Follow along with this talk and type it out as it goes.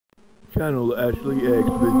Channel Ashley X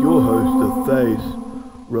with your host, The Face,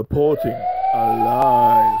 reporting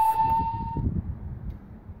alive.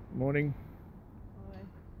 Morning. Hi.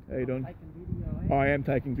 How you doing? Taking video, eh? I am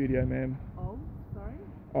taking video, ma'am. Oh,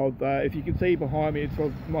 sorry? If you can see behind me, it's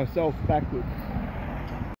of myself backwards.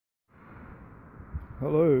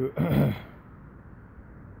 Hello.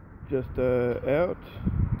 Just out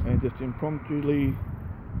and just impromptuly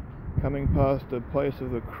coming past the place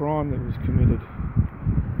of the crime that was committed.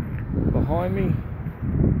 Behind me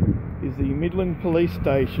is the Midland Police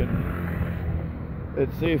Station.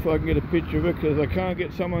 Let's see if I can get a picture of it, because I can't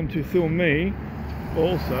get someone to film me.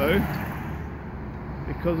 Also,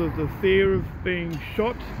 because of the fear of being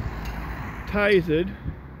shot, tasered,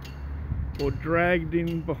 or dragged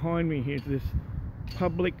in behind me here to this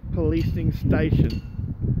public policing station.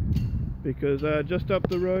 Because just up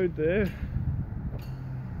the road there,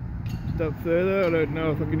 just up further, I don't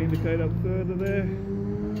know if I can indicate up further there,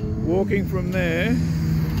 walking from there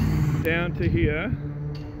down to here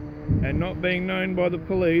and not being known by the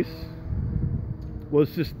police was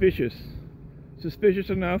suspicious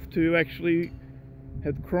enough to actually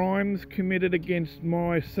have crimes committed against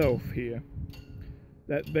myself here,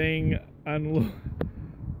 that being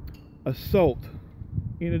assault,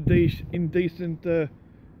 indecent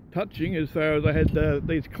touching, as far as I had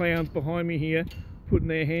these clowns behind me here putting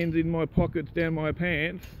their hands in my pockets down my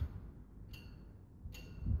pants,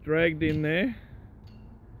 dragged in there.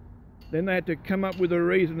 Then they had to come up with a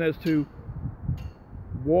reason as to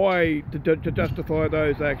why to justify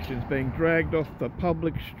those actions, being dragged off the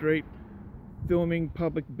public street, filming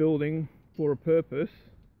public building for a purpose.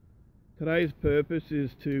 Today's purpose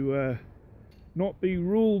is to not be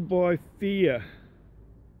ruled by fear,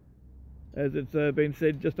 as it's been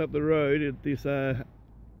said just up the road at this a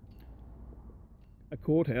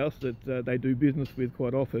courthouse that they do business with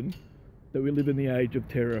quite often, that we live in the age of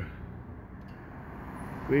terror.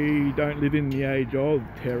 We don't live in the age of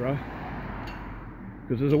terror,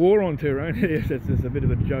 because there's a war on terror. Yes, that's a bit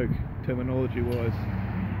of a joke terminology wise.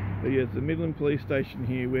 But yes, the Midland Police Station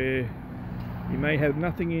here, where you may have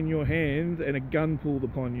nothing in your hands and a gun pulled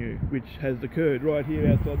upon you, which has occurred right here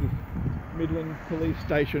outside this Midland Police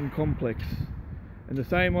Station complex. And the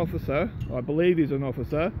same officer, I believe he's an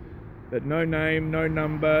officer, but no name, no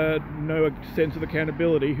number, no sense of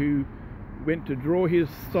accountability, who went to draw his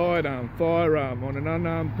firearm on an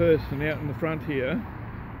unarmed person out in the front here,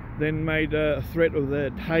 then made a threat of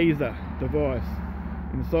the taser device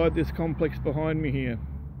inside this complex behind me here.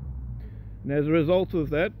 And as a result of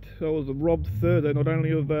that, I was robbed further, not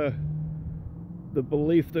only of the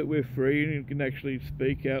belief that we're free and you can actually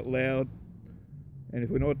speak out loud, and if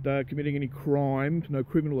we're not committing any crimes, no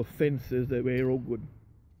criminal offences, that we're all good.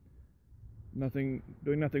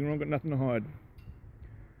 Doing nothing wrong, got nothing to hide.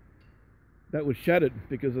 That was shattered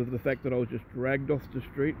because of the fact that I was just dragged off the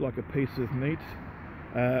street like a piece of meat.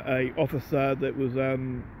 A officer that was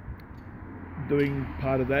doing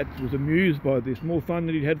part of that was amused by this, more fun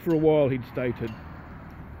than he'd had for a while, he'd stated.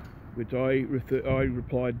 Which I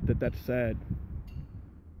replied that that's sad.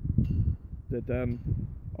 That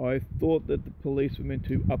I thought that the police were meant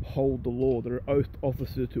to uphold the law. There are oath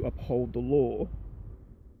officers to uphold the law.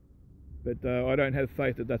 But I don't have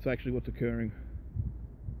faith that that's actually what's occurring.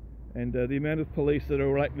 And the amount of police that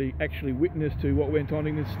are actually witness to what went on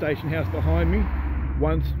in this station house behind me,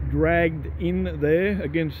 once dragged in there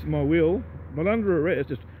against my will, not under arrest,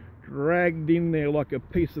 just dragged in there like a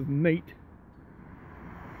piece of meat.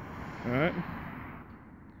 Alright?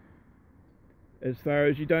 As far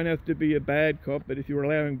as, you don't have to be a bad cop, but if you're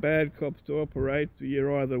allowing bad cops to operate,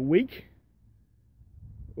 you're either weak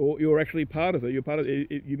or you're actually part of it. You're part of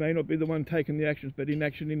it. You may not be the one taking the actions, but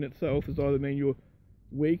inaction in itself is either mean you're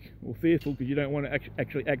weak or fearful because you don't want to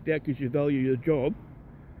actually act out because you value your job.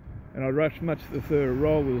 And I'd much prefer a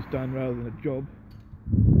role was done rather than a job.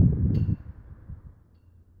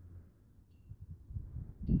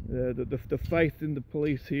 The faith in the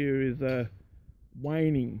police here is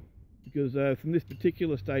waning, because from this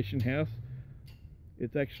particular station house,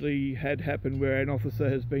 it's actually had happened where an officer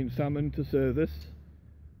has been summoned to service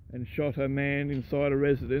and shot a man inside a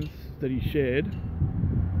residence that he shared,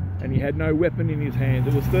 and he had no weapon in his hand.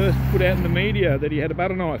 It was first put out in the media that he had a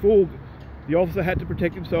butter knife. The officer had to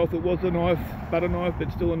protect himself. It was a knife, butter knife,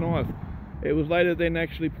 but still a knife. It was later then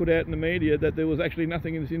actually put out in the media that there was actually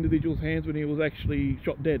nothing in this individual's hands when he was actually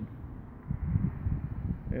shot dead.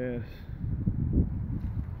 Yes.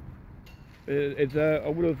 I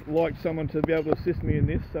would have liked someone to be able to assist me in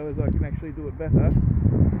this so as I can actually do it better.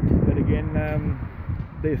 But again,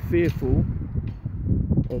 they're fearful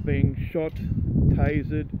of being shot,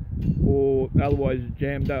 tasered, or otherwise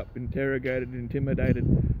jammed up, interrogated, intimidated,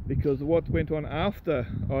 because of what went on after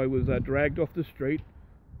I was dragged off the street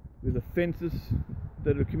with offences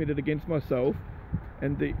that are committed against myself,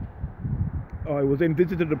 and I was then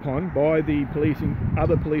visited upon by the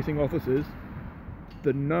other policing officers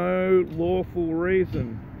for no lawful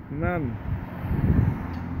reason, none,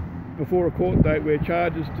 before a court date where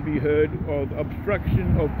charges to be heard of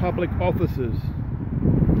obstruction of public offices.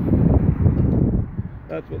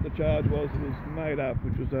 That's what the charge was. It was made up,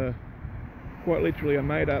 which was quite literally a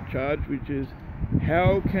made up charge, which is,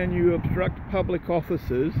 how can you obstruct public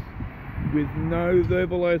offices with no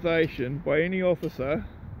verbalisation by any officer?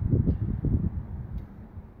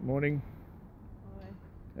 Morning. Hi.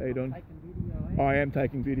 How you doing? Taking video, eh? I am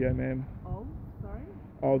taking video, ma'am. Oh, sorry?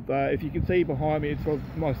 If you can see behind me, it's of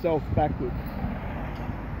myself backwards.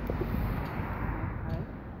 Okay.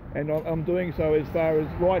 And I'm doing so as far as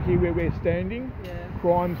right here where we're standing, Yeah.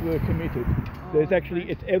 crimes were committed. Oh, There's actually,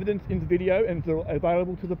 okay. it's evidence in the video and it's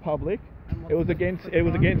available to the public. And what's It was the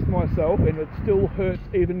against myself, and it still hurts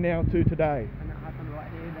even now to today. And it happened right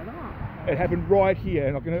here, did it? It happened right here,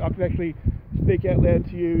 and I can actually speak out loud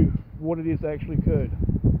to you what it is that actually occurred.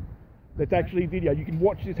 It's actually video. You can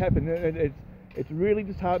watch this happen, and it's really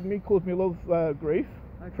disheartened me, caused me a lot of grief,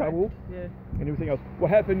 trouble, Yeah. and everything else.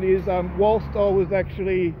 What happened is, whilst I was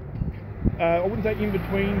actually, I wouldn't say in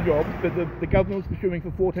between jobs, but the government was pursuing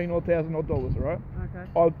for $14,000 odd, all right? Okay.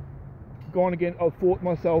 I've gone again, I've fought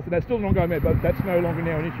myself, and that's still an ongoing matter, but that's no longer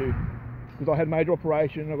now an issue, because I had a major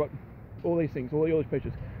operation, I've got all these things, all these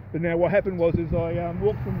pressures. But now what happened was, is I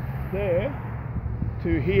walked from there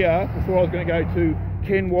to here before I was going to go to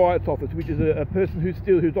Ken Wyatt's office, which is a person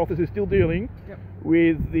whose office is still dealing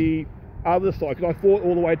with the other side, because I fought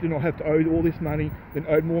all the way to not have to owe all this money, then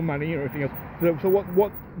owed more money and everything else. So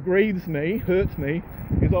what grieves me, hurts me,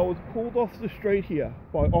 is I was pulled off the street here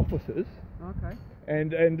by officers. Okay.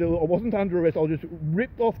 And I wasn't under arrest, I was just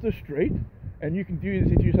ripped off the street, and you can view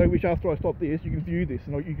this if you so wish. After I stop this, you can view this,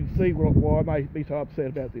 and you can see why I may be so upset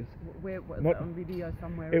about this. Where was it on video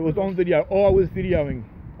somewhere? It was on video. I was videoing.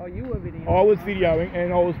 Oh, you were videoing? I was videoing,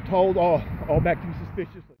 and I was told, I'm acting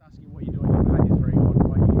suspiciously. Asking what you're doing, your behaviour is very odd.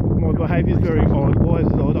 Why you... My behaviour is very odd. Why is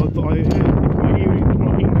it odd? I heard, if my hearing is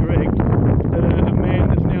not incorrect, that a man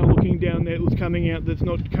that's now looking down there was coming out that's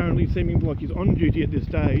not currently seeming like he's on duty at this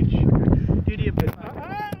stage. Duty of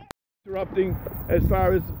Interrupting as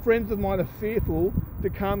far as friends of mine are fearful to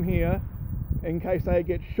come here in case they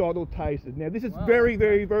get shot or tasted. Now this is very,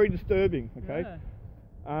 very, very disturbing, okay?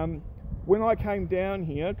 Yeah. When I came down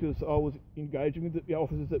here, because I was engaging with the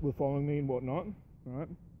officers that were following me and whatnot, right?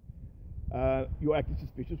 You're acting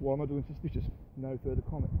suspicious. Why am I doing suspicious? No further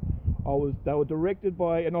comment. They were directed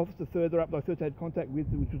by an officer further up that I first had contact with,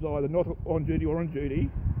 which was either not on duty or on duty.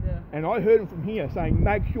 Yeah. And I heard him from here saying,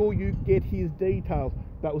 make sure you get his details.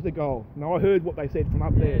 That was the goal. Now I heard what they said from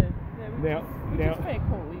up there. Yeah, which is fair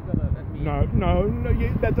call, you got to admit. No,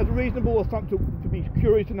 that's reasonable or something to be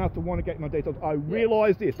curious enough to want to get my details. I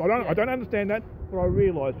realise this. I don't understand that, but I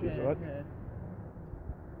realise this, right? Yeah.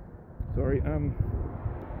 Sorry.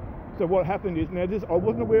 So what happened is, now I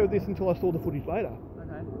wasn't aware of this until I saw the footage later.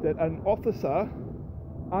 Okay. That an officer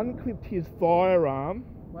unclipped his firearm.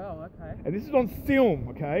 Wow, okay. And this is on film,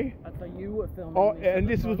 okay? So you were filming this. And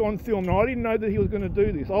this was on film. Now I didn't know that he was going to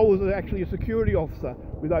do this. I was actually a security officer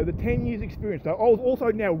with over 10 years experience. So I was also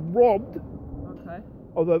now robbed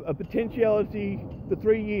of a potentiality for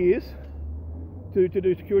 3 years to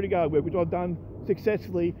do security guard work, which I've done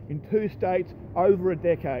successfully in 2 states over a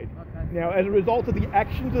decade. Okay. Now, as a result of the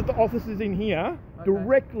actions of the officers in here,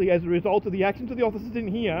 directly as a result of the actions of the officers in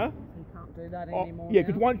here, you can't do that anymore. yeah,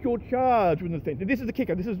 because once you're charged with an offence, and this is the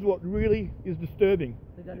kicker, this is what really is disturbing.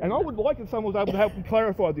 And I would like if someone was able to help me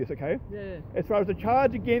clarify this, okay? Yeah. As far as the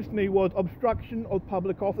charge against me was obstruction of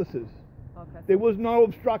public offices. Okay. There was no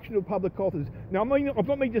obstruction of public offices. Now, I'm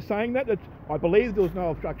not me just saying that, I believe there was no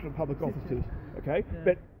obstruction of public offices, okay? Yeah.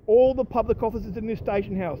 But all the public officers in this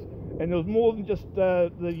station house, and there was more than just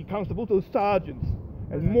the constables, there was sergeants,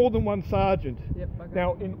 and more than one sergeant. Yep, okay.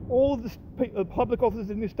 Now, in all of the public officers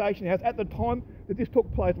in this station house, at the time that this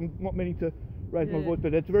took place, I'm not meaning to raise my voice,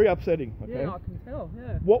 but it's very upsetting, okay? Yeah, I can tell,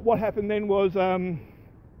 yeah. What happened then was, oh,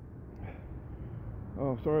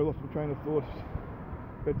 sorry, I lost my train of thought.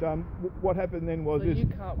 But what happened then was, So you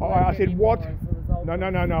can't work I said, anymore what? as a result No,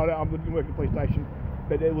 I'm working at the police station.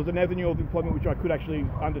 But there was an avenue of employment which I could actually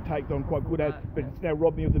undertake that I'm quite good at, but it's now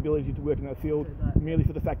robbed me of the ability to work in that field merely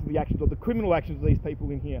for the fact of the actions, of the criminal actions of these people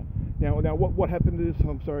in here. Now what happened is,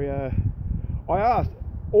 I'm sorry, I asked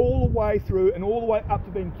all the way through and all the way up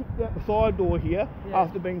to being kicked out the side door here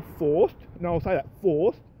after being forced, no, I'll say that,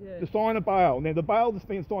 forced, Yeah. to sign a bail. Now the bail that's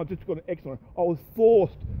been signed just got an X on it. I was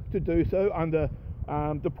forced to do so under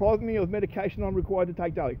depriving me of medication I'm required to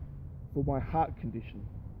take daily for my heart condition.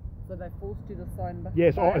 So they forced you to sign bail?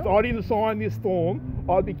 Yes, if I didn't sign this form,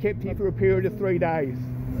 I'd be kept here for a period of 3 days.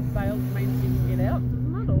 Bail means you can get out,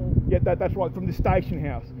 doesn't it? Or? Yeah, that's right, from the station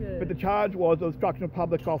house. Yeah. But the charge was obstruction of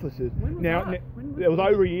public officers. When was Now, that? When was it was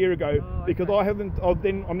that? over a year ago, Oh, because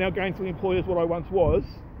okay. I'm now going to employ as what I once was,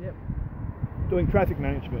 Yep. doing traffic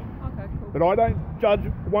management. Okay, cool. But I don't judge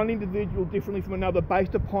one individual differently from another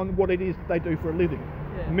based upon what it is that they do for a living.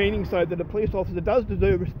 Yeah. Meaning so that a police officer does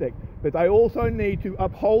deserve respect, but they also need to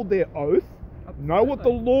uphold their oath, know what the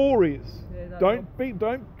law is. Yeah, Don't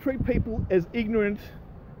treat people as ignorant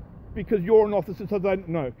because you're an officer, so they don't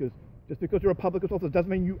know. Because just because you're a public officer doesn't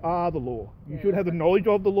mean you are the law. You Yeah, should have the knowledge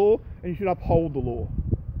of the law, and you should uphold the law.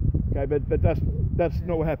 Okay, but that's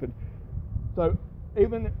not what happened. So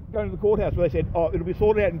even going to the courthouse, where they said, oh, it'll be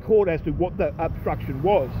sorted out in court as to what the obstruction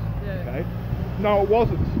was. Yeah. Okay, no, it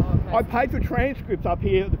wasn't. Okay. I paid for transcripts up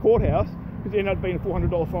here at the courthouse because it ended up being a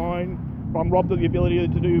 $400 fine. I'm robbed of the ability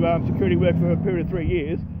to do security work for a period of 3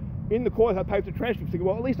 years. In the court, I paid for transcripts, thinking,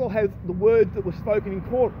 well, at least I'll have the words that were spoken in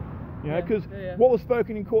court. You know, because what was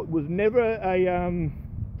spoken in court was never a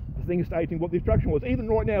thing stating what the obstruction was. Even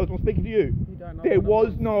right now, as I'm speaking to you, don't know there what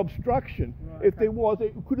was no obstruction. Right, If there was,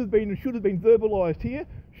 it could have been and should have been verbalised here,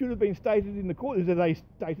 should have been stated in the court, as they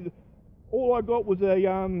stated. All I got was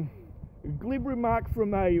a glib remark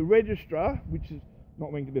from a registrar, which is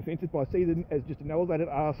not meaning to be offensive, but I see them as just an elevated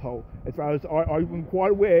arsehole. As far as I'm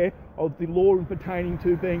quite aware of the law pertaining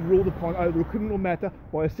to being ruled upon over a criminal matter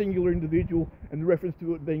by a singular individual and the reference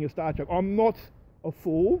to it being a star check. I'm not a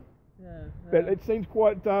fool, but it seems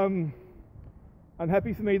quite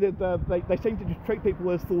unhappy for me that they seem to just treat people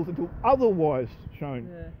as fools until otherwise shown.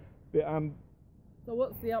 Yeah. But, So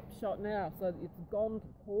what's the upshot now? So it's gone to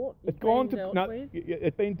court? it's gone to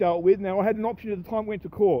it's been dealt with. Now I had an option at the time I went to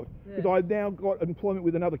court because I now got employment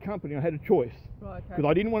with another company. I had a choice because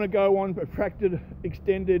I didn't want to go on protracted,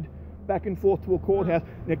 extended, back and forth to a courthouse.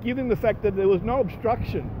 Now, given the fact that there was no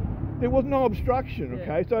obstruction,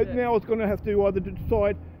 okay. So now I was going to have to either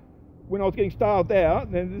decide when I was getting starved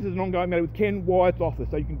out. Then this is an ongoing matter with Ken Wyatt's office,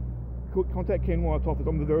 so you can contact Ken Wyatt's office.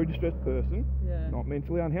 I'm a very distressed person, not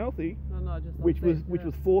mentally unhealthy, just which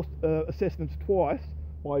was forced assessments twice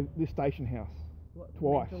by this station house.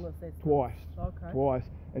 Twice. Twice.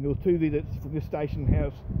 And there was 2 visits from this station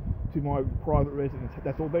house to my private residence.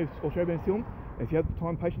 That's all also been filmed. And if you have the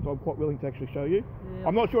time, patience, I'm quite willing to actually show you.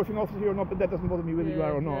 I'm not sure if you're an officer here or not, but that doesn't bother me whether you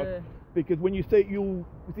are or not. Because when you see it, you'll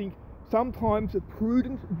think sometimes a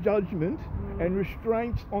prudent judgment and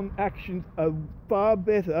restraints on actions are far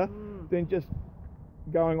better than just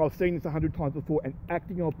going, I've seen this 100 times before, and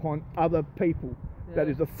acting upon other people. That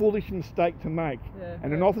is a foolish mistake to make.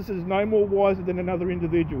 And an officer is no more wiser than another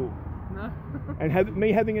individual. No. And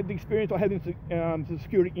me having the experience I had in the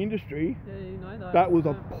security industry, you know that was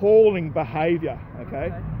appalling behaviour.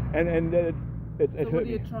 Okay. And it so what are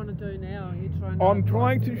you trying to do now? I'm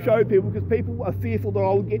trying to show people, because people are fearful that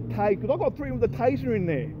I'll get tased, because I've got 3 with a taser in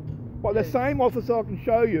there. But the same officer I can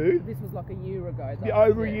show you. This was like a year ago, though.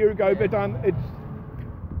 Over a year ago, but I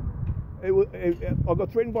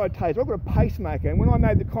got threatened by a taser. I've got a pacemaker, and when I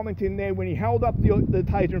made the comment in there, when he held up the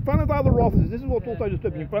taser in front of other officers, this is what's also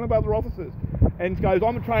disturbing, in front of other officers, and goes,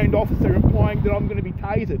 I'm a trained officer, implying that I'm going to be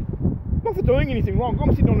tasered. Not for doing anything wrong.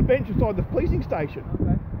 I'm sitting on a bench inside the policing station.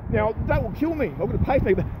 Now, that will kill me. I've got a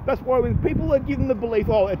pacemaker. That's why when people are given the belief,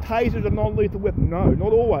 oh, a taser is a non-lethal weapon. No,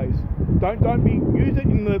 not always. Use it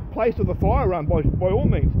in the place of a firearm by all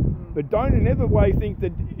means. But don't in every way think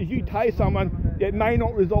that if you tase someone, it may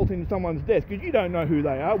not result in someone's death, because you don't know who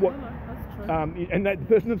they are. That's true. And that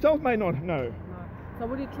person themselves may not know. No. So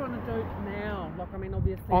what are you trying to do now? Like, I mean,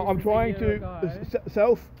 obviously, I'm trying to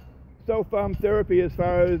self-therapy, as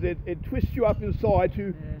far as it twists you up inside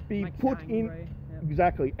to be put in.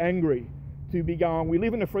 Exactly, angry. To be going, we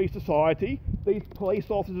live in a free society. These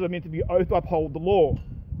police officers are meant to be oath to uphold the law.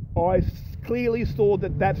 I clearly saw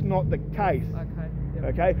that that's not the case.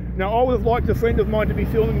 Okay. Now, I would have liked a friend of mine to be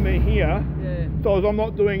filming me here, so as I'm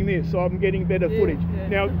not doing this, so I'm getting better footage.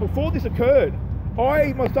 Now, before this occurred,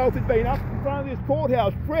 I myself had been up in front of this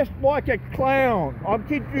courthouse dressed like a clown. I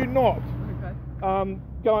kid you not.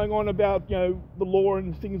 Going on about, the law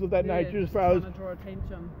and things of that nature, as far as draw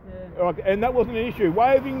attention. And that wasn't an issue.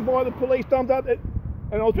 Waving by the police, thumbs up, and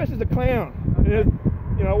I was dressed as a clown.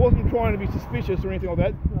 And I wasn't trying to be suspicious or anything like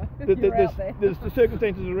that. There's the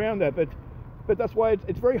circumstances around that, but that's why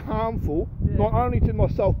it's very harmful, not only to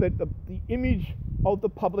myself, but the image of the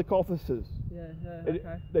public officers.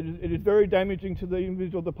 It is very damaging to the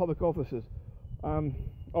image of the public officers.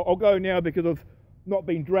 I'll go now because I've not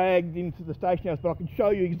been dragged into the station house, but I can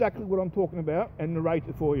show you exactly what I'm talking about and narrate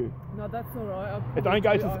it for you. No, that's all right. It only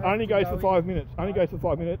goes for 5 minutes. Only goes for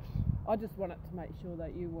 5 minutes. I just wanted to make sure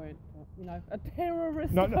that you weren't, you know, a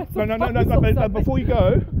terrorist. No. But before you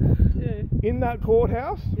go, yeah. in that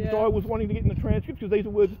courthouse, Yeah. which I was wanting to get in the transcripts because these are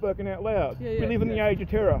words spoken out loud. Yeah, We live in the age of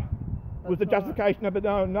terror. Was the That's right. justification of it?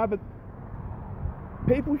 No, but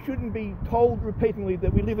people shouldn't be told repeatedly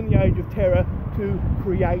that we live in the age of terror to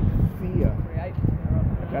create fear. Create terror.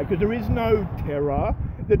 Okay, because there is no terror.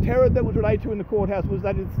 The terror that was related to in the courthouse was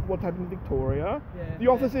that is what's happened in Victoria. Yeah, The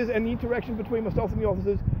officers and the interaction between myself and the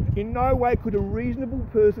officers, in no way could a reasonable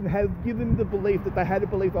person have given the belief that they had a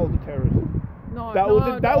belief I was a terrorist. No,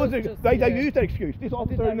 They used that excuse. This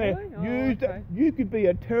officer in there used it. You could be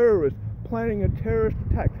a terrorist planning a terrorist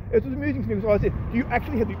attack. It was amusing to me because I said, do you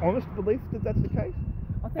actually have the honest belief that that's the case?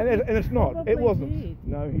 And it's not. It wasn't. Did.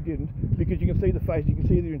 No, he didn't. Because you can see the face, you can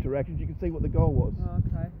see the interactions, you can see what the goal was. Oh,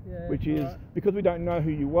 okay. Yeah. Which is, right. because we don't know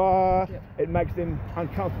who you are, Yep. it makes them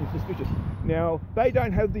uncomfortable and suspicious. Now, they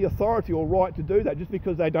don't have the authority or right to do that just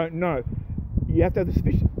because they don't know. You have to have the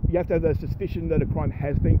suspicion. You have to have the suspicion that a crime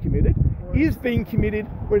has been committed, is being committed,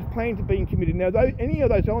 or is planning to be committed. Now, any of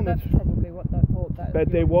those elements. That's probably what they thought.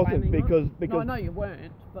 But there wasn't because No, I know you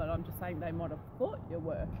weren't, but I'm just saying they might have thought you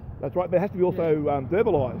were. That's right. But it has to be also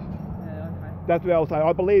verbalised. Yeah. Okay. That's what I'll say.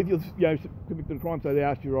 I believe you're convicted of a crime, so they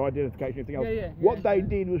asked your identification and everything else. What they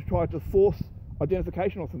did was try to force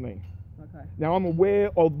identification off of me. Okay. Now, I'm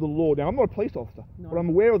aware of the law. Now, I'm not a police officer, No. but I'm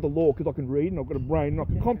aware of the law because I can read and I've got a brain and I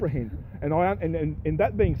can comprehend. And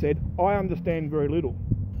that being said, I understand very little.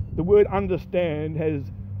 The word understand has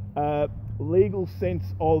a legal sense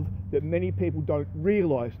of that many people don't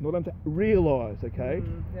realise, okay?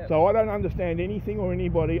 Yep. So I don't understand anything or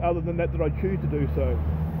anybody other than that I choose to do so,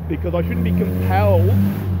 because I shouldn't be compelled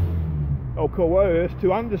or coerced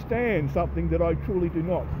to understand something that I truly do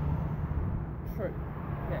not. True.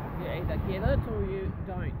 Yeah. You either get it or you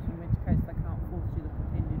don't, in which case they can't force you to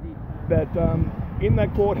pretend you did. But in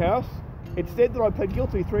that courthouse, it said that I pled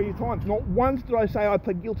guilty 3 times. Not once did I say I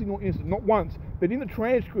pled guilty, not innocent. Not once. But in the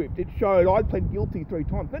transcript, it showed I pled guilty 3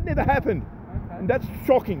 times. That never happened. Okay. And that's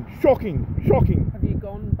shocking. Have you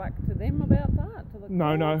gone back to them about that? To the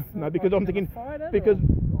No, courts? because I'm Like, thinking, fight it, because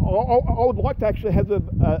I would like to actually have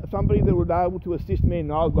somebody that would be able to assist me,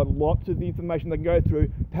 and I've got lots of information they can go through,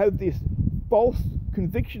 to have this false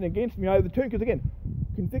conviction against me overturned, because again,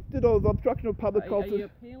 convicted of obstruction of public Are office. you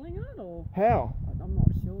appealing it or? How? I'm not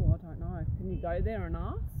sure. I don't know. Can you go there and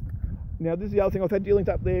ask? Now, this is the other thing. I've had dealings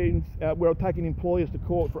up there where I've taken employers to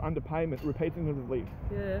court for underpayment repeatedly.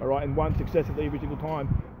 Yeah. All right, and once successively every single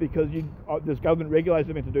time, because there's government regulators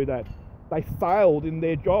that are meant to do that. They failed in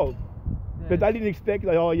their job. Yeah. But they didn't expect, you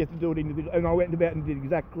have to do it individually. And I went about and did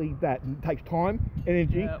exactly that. And it takes time,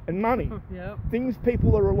 energy, and money. Yep. Things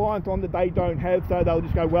people are reliant on that they don't have, so they'll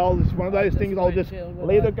just go, well, this is one of those things, I'll just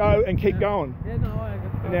let it go and keep going. Yeah, no, I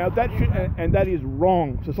get that. Now, that is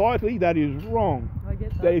wrong. Societally, that is wrong. I get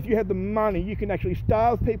that. That if you have the money, you can actually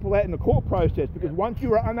starve people out in the court process, because once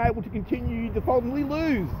you are unable to continue, you defaultly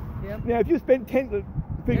lose. Yep. Now, if you spend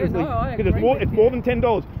figuratively, I because agree it's with more you. than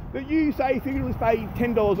 $10, but you say figuratively pay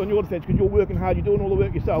 $10 on your defence because you're working hard, you're doing all the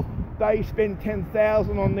work yourself, they spend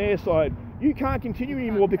 $10,000 on their side. You can't continue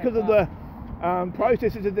anymore because of the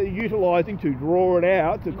processes that they're utilising to draw it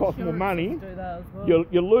out to cost more money. Do that as well.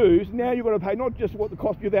 You lose. Now you've got to pay not just what the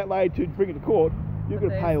cost you've outlaid to bring it to court, you've got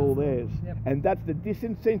to pay all theirs. Yep. And that's the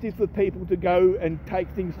disincentive for people to go and take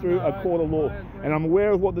things through a court of law. I agree. And I'm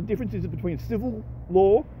aware of what the difference is between civil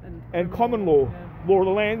law and common criminal, law, law of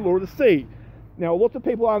the land, law of the sea. Now, lots of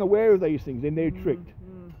people aren't aware of these things and they're tricked.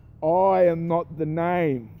 I am not the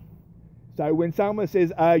name. So when someone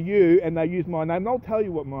says, are you, and they use my name, I'll tell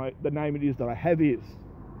you what the name it is that I have is,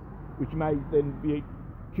 which may then be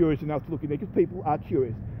curious enough to look in there, because people are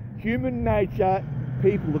curious. Human nature,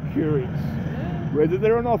 people are curious. Yeah. Whether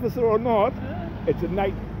they're an officer or not, it's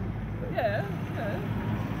innate. Yeah.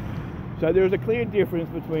 So there is a clear difference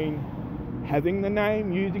between having the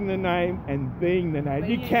name, using the name, and being the name.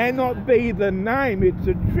 You cannot be the name, it's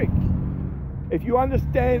a trick. If you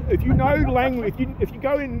understand, if you know language, if you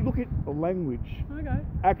go and look at the language,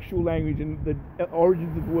 actual language and the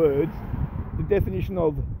origins of words, the definition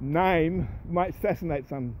of name might fascinate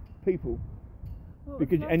some people. Well,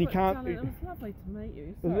 because you can't. It was lovely to meet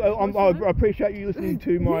you. I appreciate you listening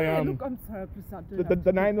to my look, I'm sorry,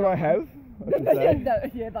 the name that I have. I should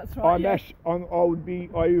say. Yeah, that's right.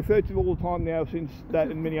 I refer to all the time now, since that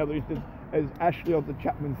and many other instances, as Ashley of the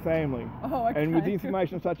Chapman family. Oh, okay. And with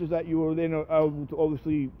information such as that, you were then able to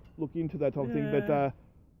obviously look into that type of thing. But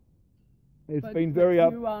It's But been very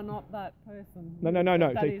you are not that person. No.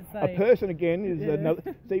 That See, is a person again is Yeah. another.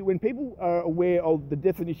 See, when people are aware of the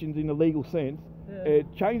definitions in a legal sense, Yeah.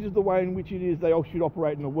 it changes the way in which it is they all should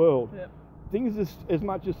operate in the world. Yeah. Things as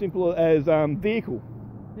much as simple as vehicle.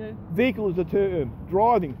 Yeah. Vehicle is a term.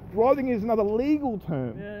 Driving. Driving is another legal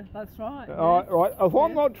term. Yeah, that's right. Right. If I'm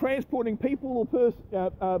Yeah. not transporting people or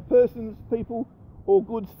persons, people, or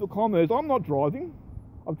goods for commerce, I'm not driving.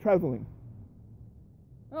 I'm travelling.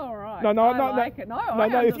 All right. No. I like it. No.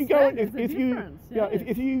 If you go, if you, yeah,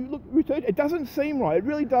 if you look research, it doesn't seem right. It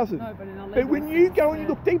really doesn't. No, but in a But legal when you sense, go and you yeah.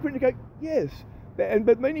 look deeper and you go, yes.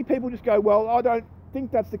 But many people just go, well, I don't think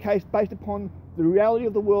that's the case based upon the reality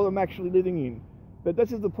of the world I'm actually living in. But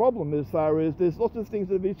this is the problem as far as there's lots of things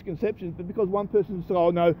that are misconceptions, but because one person says,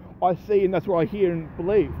 oh no, I see and that's what I hear and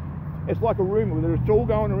believe. It's like a rumour that it's all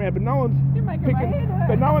going around, but no one's You're making my head hurt.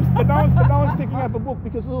 but no one's picking up a book,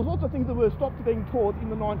 because there's lots of things that were stopped being taught in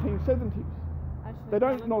the 1970s. Actually, They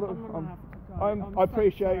don't darling, not. I'm gonna have to go. I so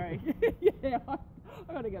appreciate. sorry. Yeah,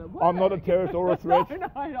 I gotta get away. I'm not a terrorist or a threat. No,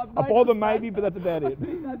 I'm A no bother mistake. maybe, but that's about it.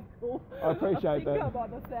 That's cool. I appreciate I think that. I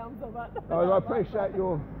like the sounds of it. I appreciate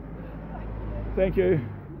your. Thank you.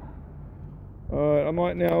 Alright, I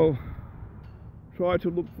might now try to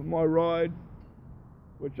look for my ride,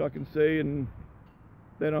 which I can see, and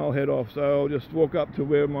then I'll head off. So I'll just walk up to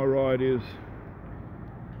where my ride is.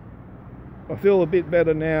 I feel a bit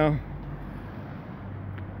better now,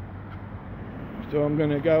 so I'm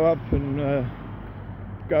going to go up and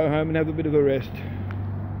go home and have a bit of a rest.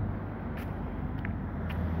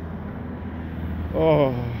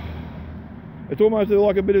 Oh, it's almost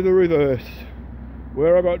like a bit of the reverse.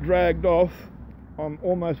 Where I got dragged off, I'm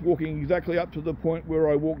almost walking exactly up to the point where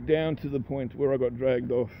I walked down to the point where I got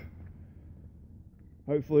dragged off.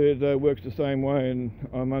 Hopefully it works the same way and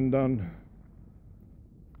I'm undone.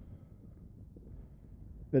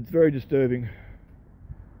 That's very disturbing.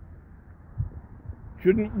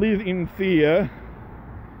 Shouldn't live in fear.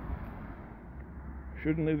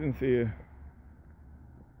 Shouldn't live in fear.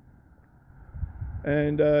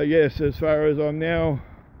 And yes, as far as I'm now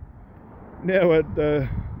at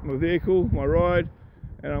my vehicle, my ride,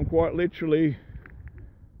 and I'm quite literally,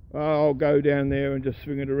 I'll go down there and just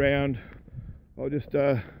swing it around. I'll just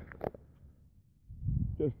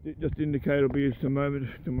indicate I'll be just a moment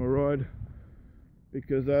to my ride,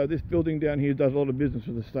 because this building down here does a lot of business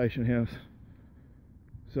for the station house,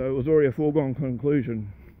 so it was already a foregone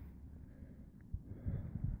conclusion.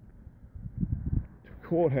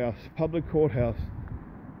 Courthouse, public courthouse.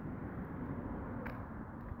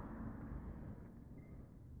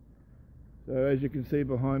 So as you can see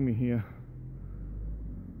behind me here,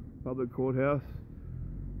 public courthouse,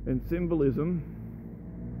 and symbolism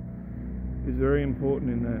is very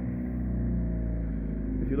important in that.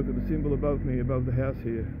 If you look at the symbol above me, above the house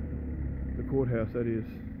here, the courthouse that is,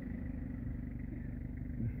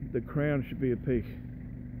 the crown should be a peak.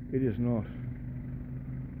 It is not.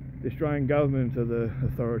 The Australian government are the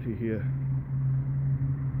authority here.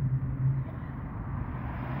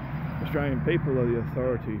 Australian people are the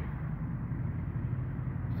authority.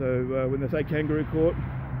 So when they say kangaroo court,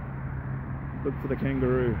 look for the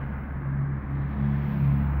kangaroo.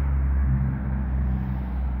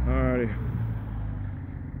 Alrighty.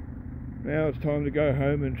 Now it's time to go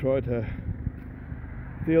home and try to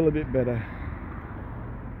feel a bit better.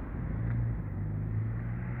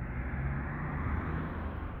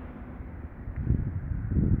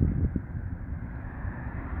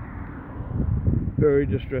 Very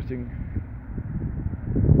distressing.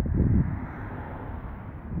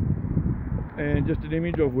 And just an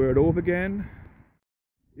image of where it all began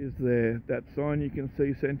is there. That sign you can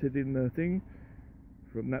see centered in the thing,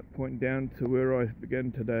 from that point down to where I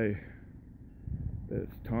began today. But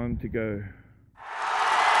it's time to go.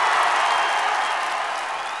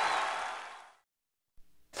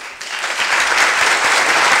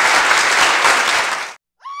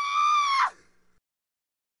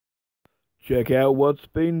 Check out what's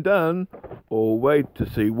been done, or wait to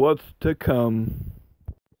see what's to come.